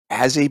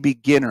As a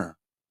beginner,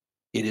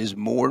 it is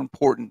more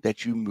important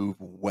that you move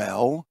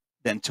well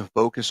than to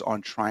focus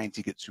on trying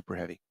to get super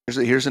heavy.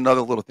 Here's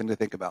another little thing to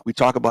think about. We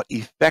talk about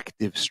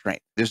effective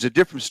strength. There's a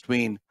difference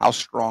between how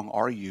strong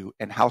are you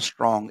and how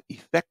strong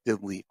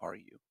effectively are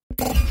you.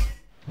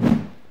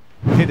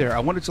 Hey there, I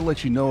wanted to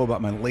let you know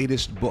about my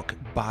latest book,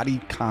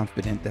 Body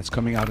Confident, that's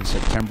coming out in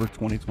September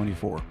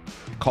 2024.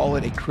 Call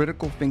it a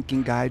critical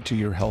thinking guide to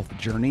your health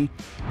journey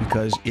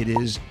because it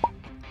is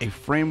a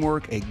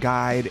framework, a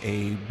guide,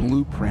 a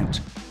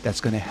blueprint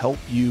that's going to help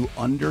you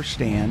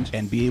understand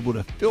and be able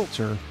to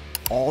filter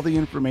all the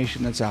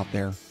information that's out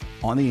there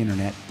on the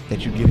internet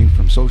that you're getting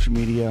from social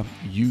media,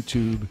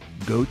 YouTube.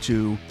 Go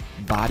to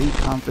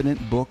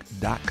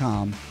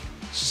bodyconfidentbook.com,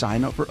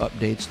 sign up for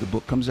updates. The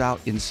book comes out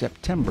in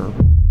September.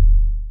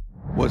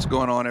 What's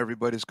going on,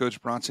 everybody? It's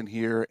Coach Bronson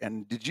here.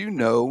 And did you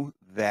know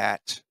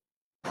that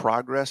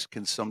progress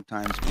can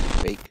sometimes be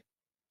fake?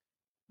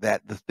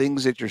 That the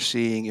things that you're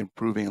seeing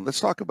improving, and let's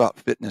talk about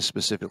fitness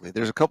specifically.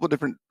 There's a couple of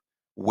different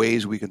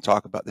ways we can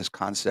talk about this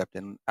concept,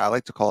 and I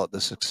like to call it the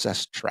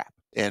success trap.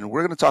 And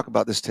we're going to talk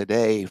about this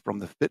today from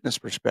the fitness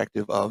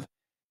perspective of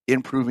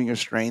improving your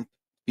strength,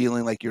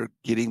 feeling like you're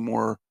getting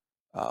more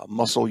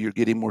muscle, you're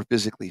getting more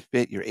physically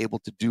fit, you're able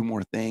to do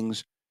more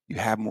things, you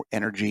have more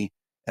energy,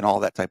 and all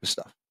that type of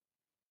stuff.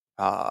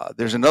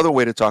 There's another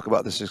way to talk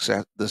about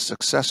the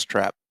success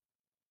trap,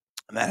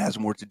 and that has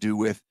more to do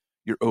with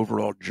your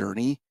overall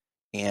journey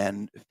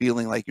and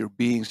feeling like you're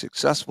being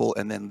successful,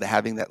 and then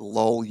having that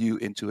lull you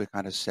into a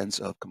kind of sense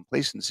of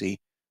complacency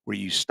where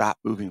you stop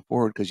moving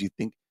forward because you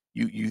think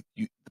the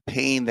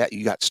pain that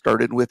you got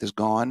started with is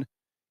gone,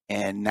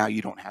 and now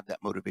you don't have that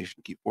motivation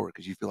to keep forward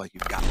because you feel like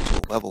you've gotten to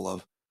a level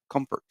of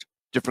comfort.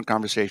 Different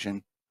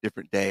conversation,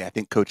 different day. I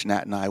think Coach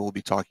Nat and I will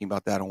be talking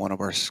about that on one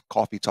of our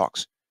coffee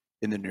talks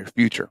in the near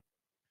future.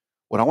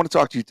 What I want to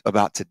talk to you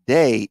about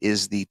today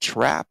is the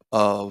trap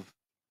of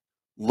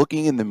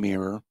looking in the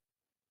mirror,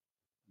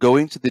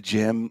 going to the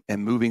gym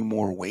and moving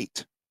more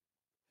weight,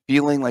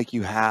 feeling like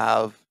you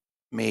have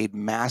made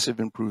massive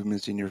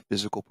improvements in your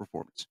physical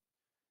performance.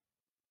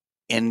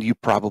 And you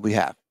probably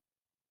have.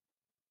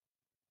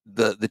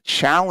 The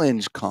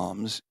challenge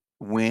comes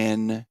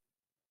when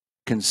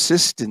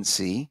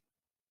consistency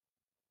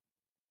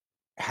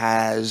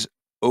has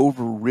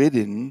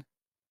overridden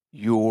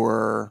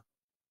your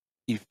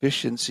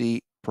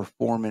efficiency,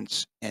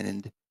 performance,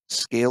 and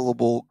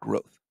scalable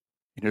growth.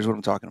 And here's what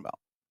I'm talking about.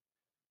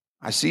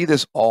 I see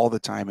this all the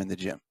time in the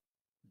gym.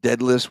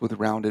 Deadlifts with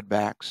rounded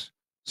backs,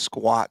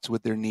 squats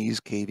with their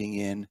knees caving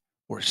in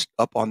or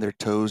up on their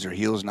toes or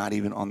heels not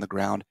even on the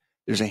ground.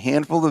 There's a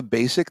handful of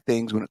basic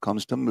things when it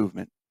comes to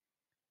movement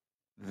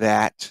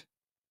that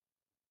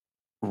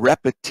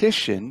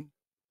repetition,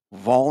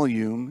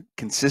 volume,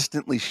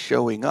 consistently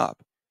showing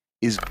up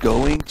is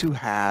going to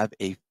have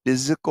a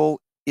physical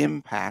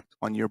impact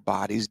on your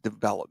body's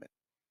development.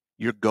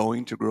 You're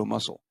going to grow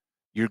muscle.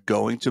 You're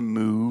going to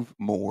move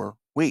more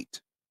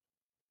weight.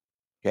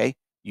 Okay,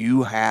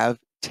 you have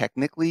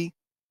technically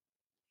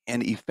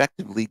and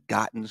effectively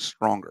gotten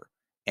stronger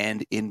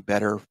and in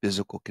better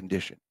physical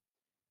condition.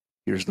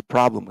 Here's the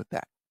problem with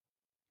that.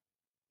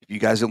 If you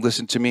guys have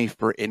listened to me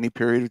for any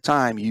period of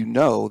time, you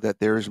know that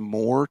there's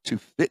more to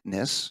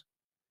fitness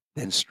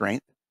than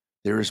strength.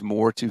 There is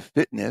more to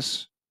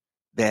fitness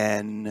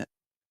than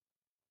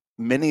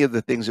many of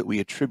the things that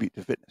we attribute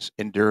to fitness: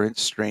 endurance,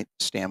 strength,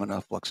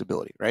 stamina,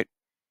 flexibility, right?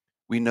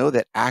 We know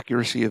that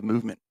accuracy of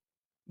movement,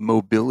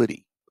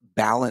 mobility,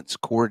 balance,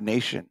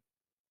 coordination,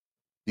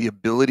 the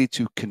ability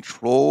to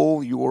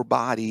control your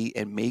body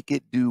and make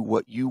it do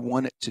what you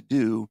want it to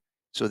do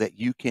so that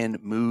you can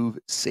move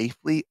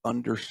safely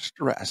under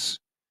stress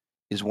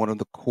is one of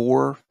the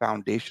core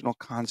foundational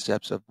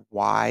concepts of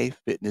why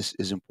fitness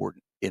is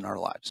important in our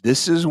lives.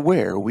 This is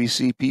where we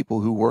see people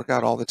who work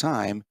out all the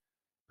time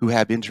who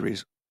have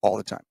injuries all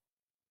the time.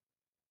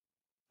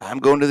 I'm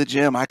going to the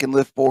gym. I can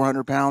lift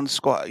 400 pounds,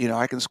 squat.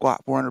 I can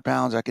squat 400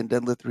 pounds. I can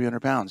deadlift 300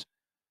 pounds.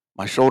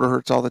 My shoulder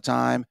hurts all the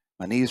time.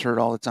 My knees hurt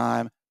all the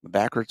time. My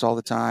back hurts all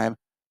the time.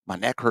 My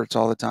neck hurts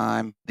all the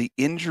time. The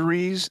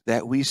injuries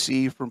that we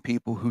see from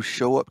people who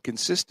show up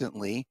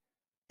consistently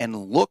and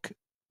look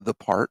the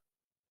part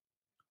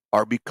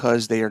are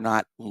because they are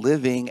not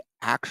living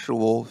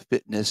actual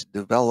fitness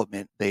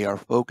development. They are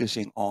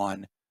focusing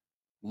on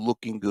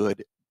looking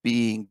good,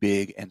 being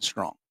big and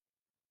strong.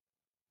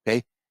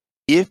 Okay?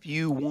 If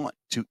you want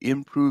to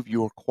improve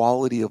your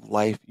quality of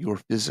life, your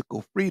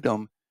physical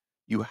freedom,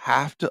 you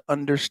have to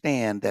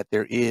understand that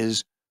there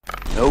is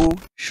no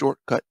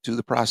shortcut to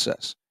the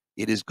process.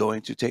 It is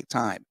going to take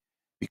time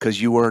because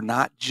you are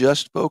not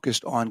just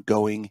focused on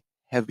going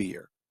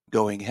heavier.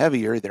 Going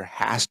heavier, there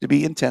has to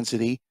be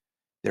intensity.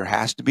 There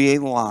has to be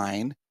a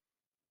line.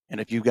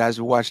 And if you guys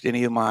have watched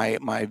any of my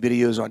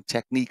videos on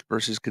technique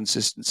versus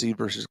consistency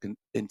versus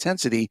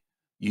intensity,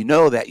 you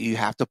know that you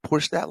have to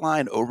push that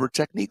line over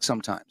technique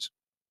sometimes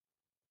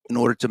in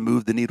order to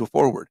move the needle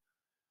forward.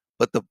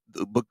 But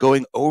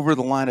going over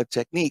the line of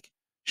technique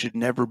should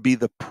never be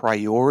the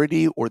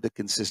priority or the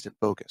consistent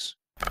focus.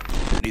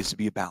 There needs to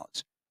be a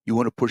balance. You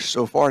want to push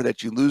so far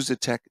that you lose the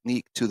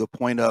technique to the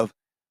point of,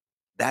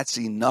 that's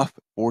enough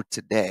for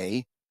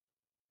today.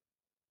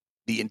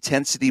 The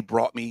intensity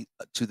brought me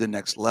to the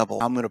next level.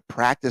 I'm going to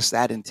practice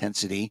that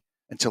intensity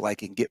until I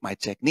can get my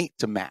technique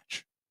to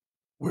match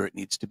where it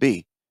needs to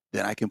be.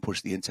 Then I can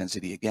push the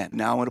intensity again.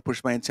 Now I'm going to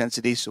push my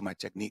intensity so my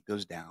technique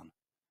goes down.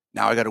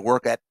 Now I got to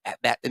work at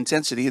that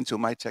intensity until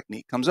my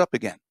technique comes up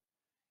again.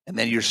 And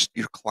then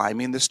you're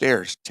climbing the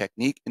stairs.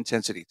 Technique,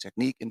 intensity,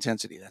 technique,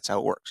 intensity. That's how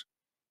it works.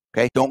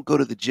 Okay? Don't go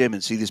to the gym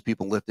and see these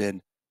people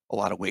lifting a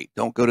lot of weight.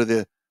 Don't go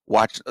to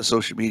watch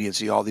social media and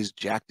see all these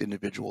jacked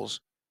individuals,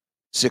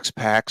 six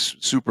packs,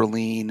 super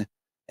lean,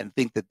 and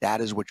think that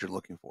that is what you're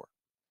looking for.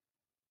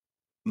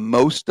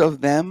 Most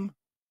of them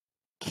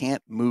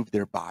can't move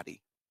their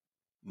body.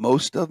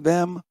 Most of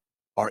them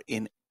are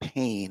in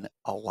pain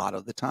a lot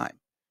of the time.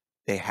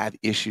 They have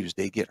issues.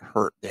 They get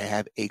hurt. They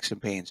have aches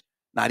and pains.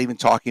 Not even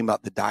talking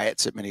about the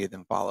diets that many of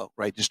them follow,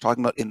 right? Just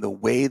talking about in the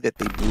way that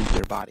they move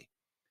their body.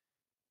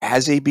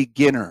 As a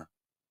beginner,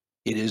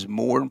 it is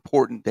more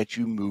important that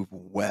you move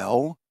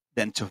well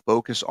than to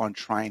focus on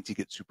trying to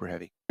get super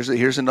heavy.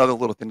 Here's another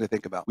little thing to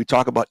think about. We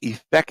talk about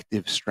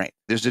effective strength.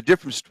 There's a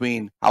difference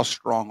between how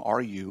strong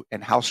are you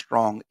and how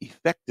strong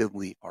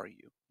effectively are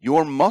you.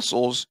 Your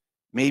muscles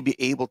may be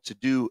able to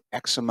do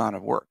X amount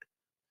of work,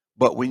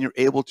 but when you're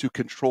able to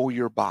control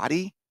your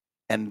body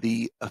and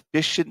the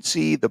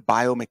efficiency, the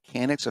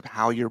biomechanics of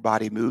how your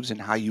body moves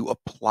and how you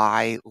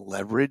apply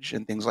leverage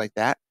and things like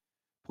that,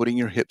 putting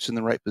your hips in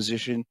the right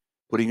position,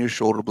 putting your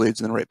shoulder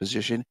blades in the right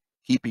position,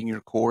 keeping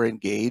your core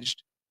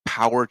engaged,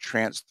 power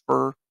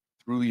transfer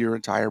through your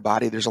entire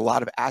body. There's a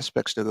lot of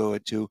aspects to go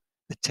into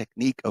the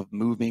technique of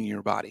moving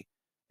your body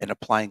and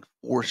applying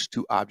force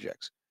to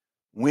objects.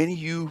 When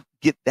you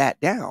get that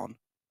down,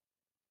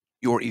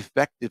 your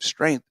effective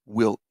strength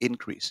will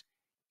increase,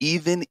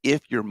 even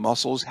if your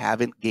muscles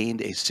haven't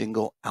gained a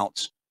single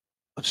ounce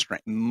of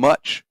strength.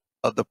 Much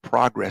of the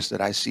progress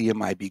that I see in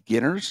my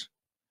beginners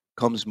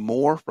comes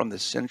more from the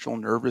central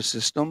nervous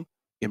system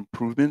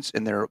improvements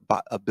in their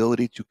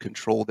ability to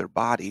control their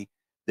body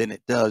than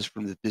it does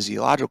from the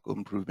physiological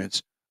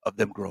improvements of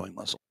them growing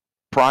muscle.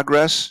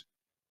 Progress,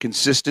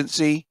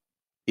 consistency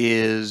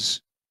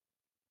is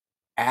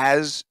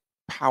as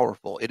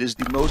powerful. It is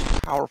the most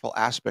powerful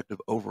aspect of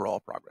overall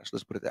progress.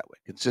 Let's put it that way.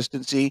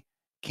 Consistency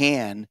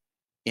can,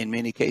 in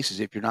many cases,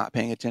 if you're not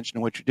paying attention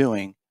to what you're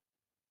doing,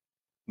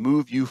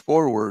 move you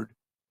forward,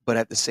 but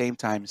at the same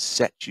time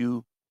set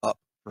you up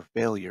for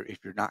failure if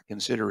you're not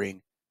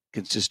considering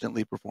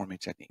consistently performing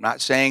technique. I'm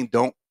not saying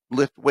don't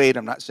lift weight.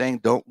 I'm not saying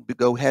don't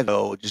go heavy.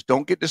 No, just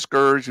don't get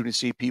discouraged when you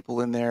see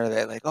people in there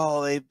that like,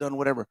 oh, they've done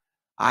whatever.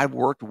 I've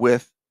worked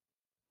with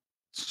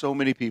so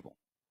many people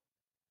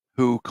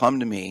who come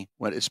to me,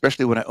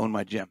 especially when I own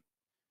my gym,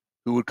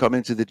 who would come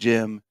into the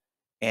gym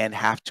and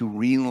have to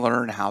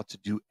relearn how to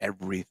do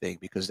everything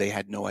because they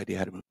had no idea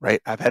how to move,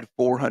 right? I've had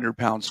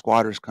 400-pound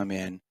squatters come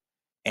in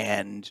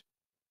and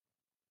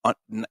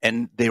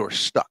they were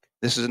stuck.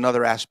 This is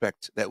another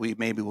aspect that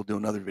maybe we'll do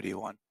another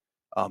video on,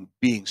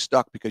 being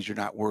stuck because you're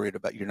not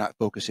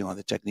focusing on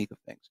the technique of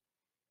things.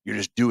 You're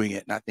just doing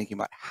it, not thinking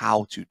about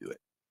how to do it.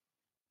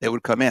 They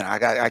would come in,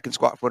 I can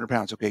squat 400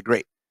 pounds. Okay,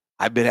 great.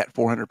 I've been at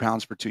 400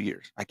 pounds for 2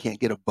 years. I can't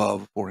get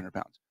above 400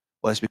 pounds.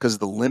 Well, that's because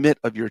the limit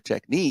of your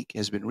technique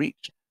has been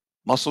reached.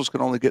 Muscles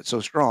can only get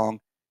so strong.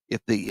 If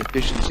the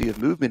efficiency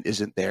of movement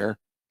isn't there,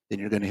 then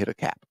you're going to hit a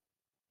cap.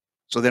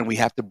 So then we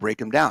have to break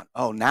them down.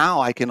 Oh, now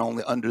I can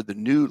only,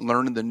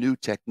 learning the new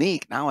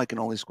technique, now I can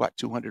only squat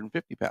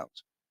 250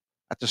 pounds.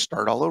 I have to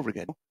start all over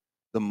again.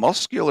 The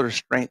muscular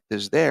strength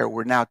is there.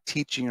 We're now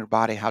teaching your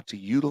body how to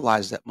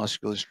utilize that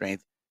muscular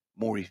strength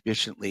more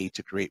efficiently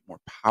to create more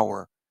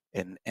power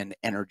and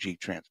energy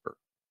transfer,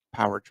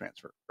 power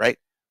transfer, right?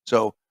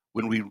 So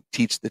when we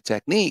teach the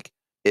technique,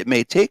 it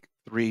may take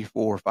 3,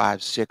 4,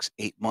 5, 6,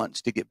 8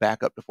 months to get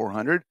back up to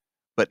 400,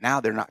 but now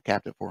they're not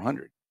capped at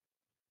 400.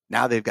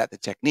 Now they've got the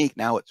technique.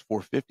 Now it's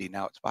 450.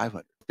 Now it's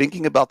 500.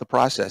 Thinking about the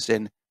process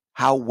and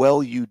how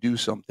well you do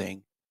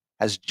something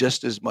has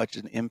just as much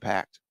an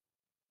impact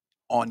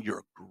on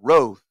your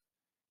growth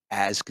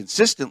as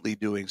consistently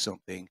doing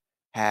something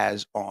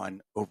has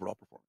on overall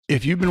performance.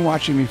 If you've been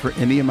watching me for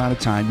any amount of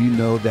time, you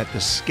know that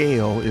the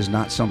scale is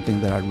not something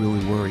that I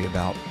really worry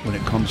about when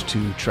it comes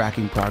to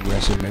tracking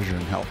progress and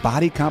measuring health.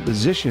 Body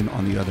composition,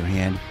 on the other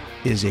hand,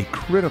 is a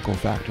critical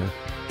factor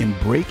in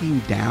breaking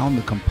down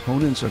the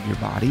components of your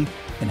body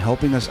and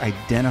helping us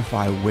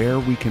identify where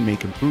we can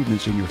make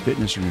improvements in your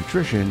fitness or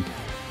nutrition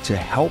to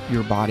help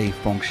your body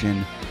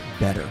function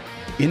better.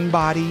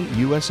 InBody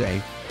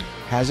USA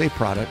has a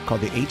product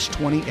called the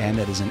H20N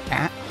that is an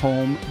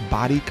at-home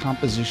body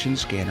composition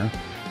scanner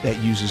that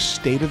uses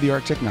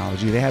state-of-the-art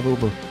technology. They have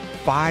over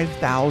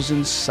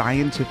 5,000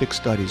 scientific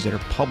studies that are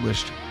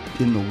published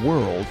in the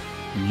world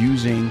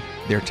using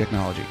their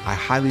technology. I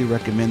highly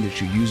recommend that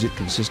you use it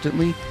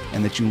consistently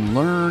and that you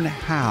learn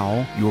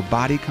how your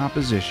body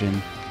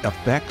composition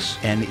affects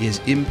and is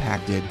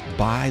impacted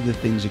by the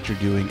things that you're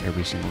doing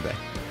every single day.